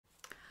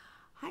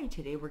Hi,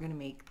 today we're going to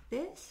make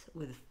this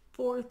with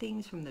 4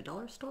 things from the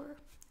dollar store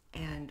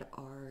and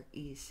our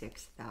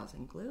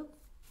E6000 glue.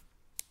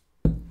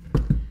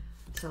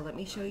 So let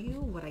me show you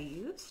what I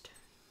used.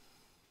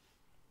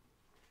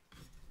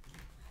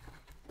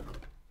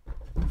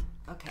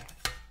 Okay,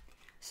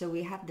 so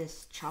we have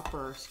this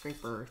chopper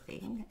scraper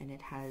thing and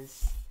it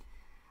has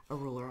a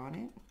ruler on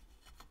it.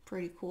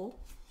 Pretty cool.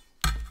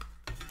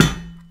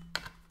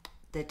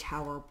 The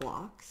tower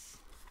blocks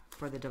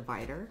for the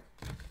divider.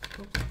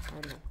 Oops, I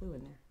already got glue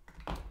in there.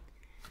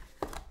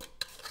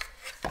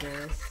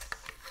 This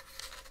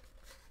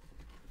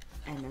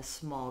and a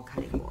small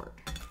cutting board.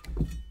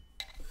 I'm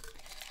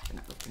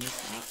gonna open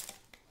this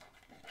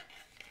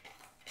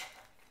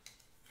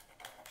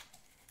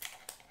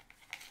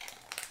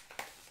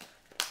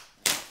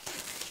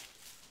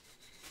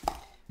up.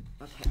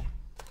 Okay,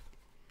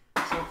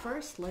 so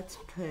first let's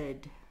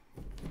put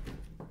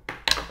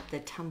the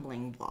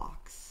tumbling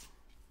blocks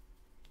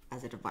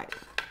as a divider.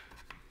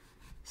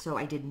 So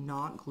I did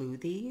not glue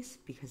these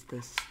because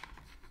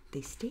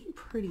they stayed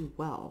pretty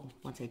well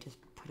once I just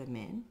put them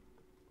in.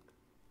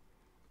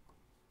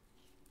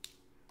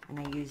 And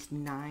I used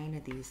 9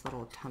 of these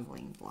little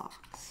tumbling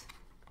blocks.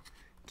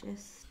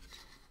 Just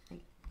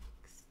like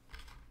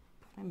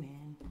put them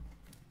in.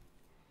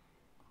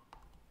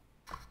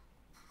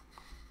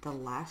 The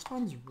last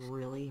one's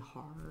really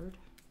hard.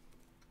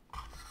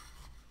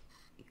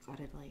 You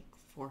gotta like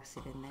force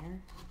it in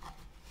there.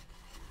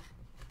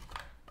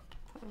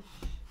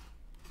 Push.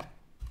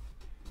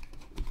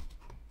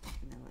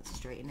 And then let's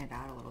straighten it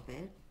out a little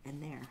bit.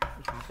 And there,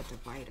 we have a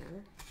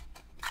divider.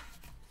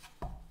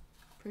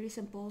 Pretty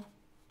simple,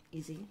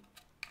 easy.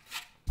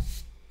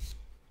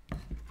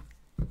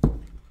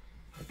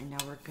 And now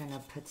we're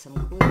gonna put some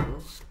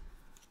glue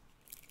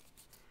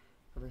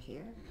over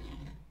here.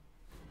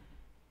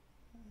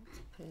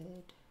 Let's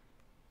put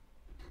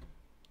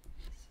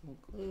some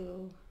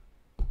glue.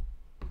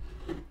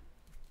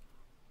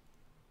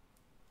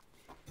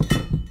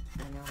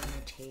 And now we're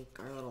gonna take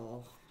our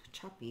little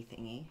choppy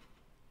thingy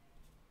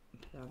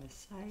and put it on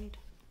this side.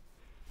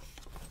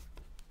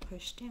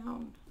 Push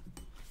down.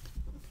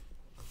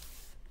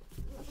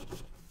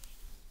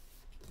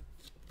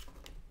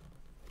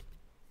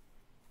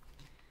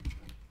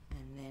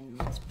 And then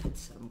let's put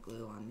some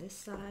glue on this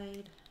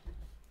side.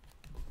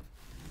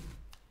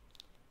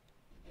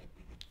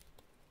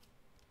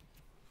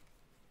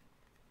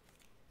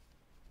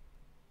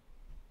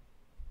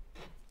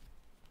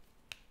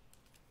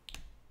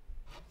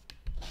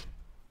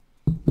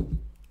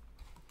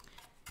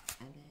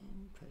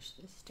 Push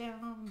this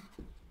down,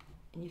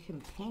 and you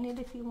can paint it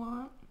if you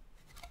want,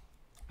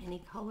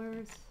 any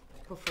colors,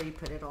 before you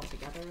put it all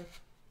together.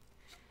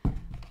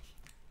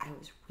 I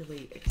was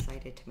really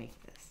excited to make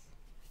this,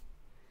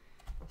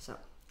 so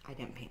I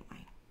didn't paint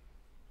mine.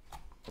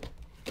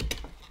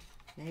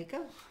 There you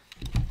go.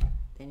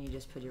 Then you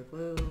just put your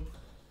glue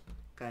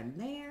gun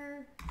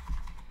there,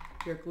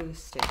 your glue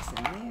sticks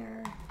in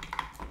there,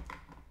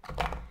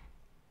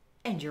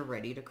 and you're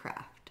ready to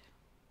craft.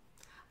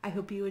 I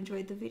hope you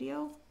enjoyed the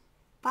video.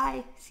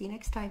 Bye. See you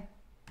next time.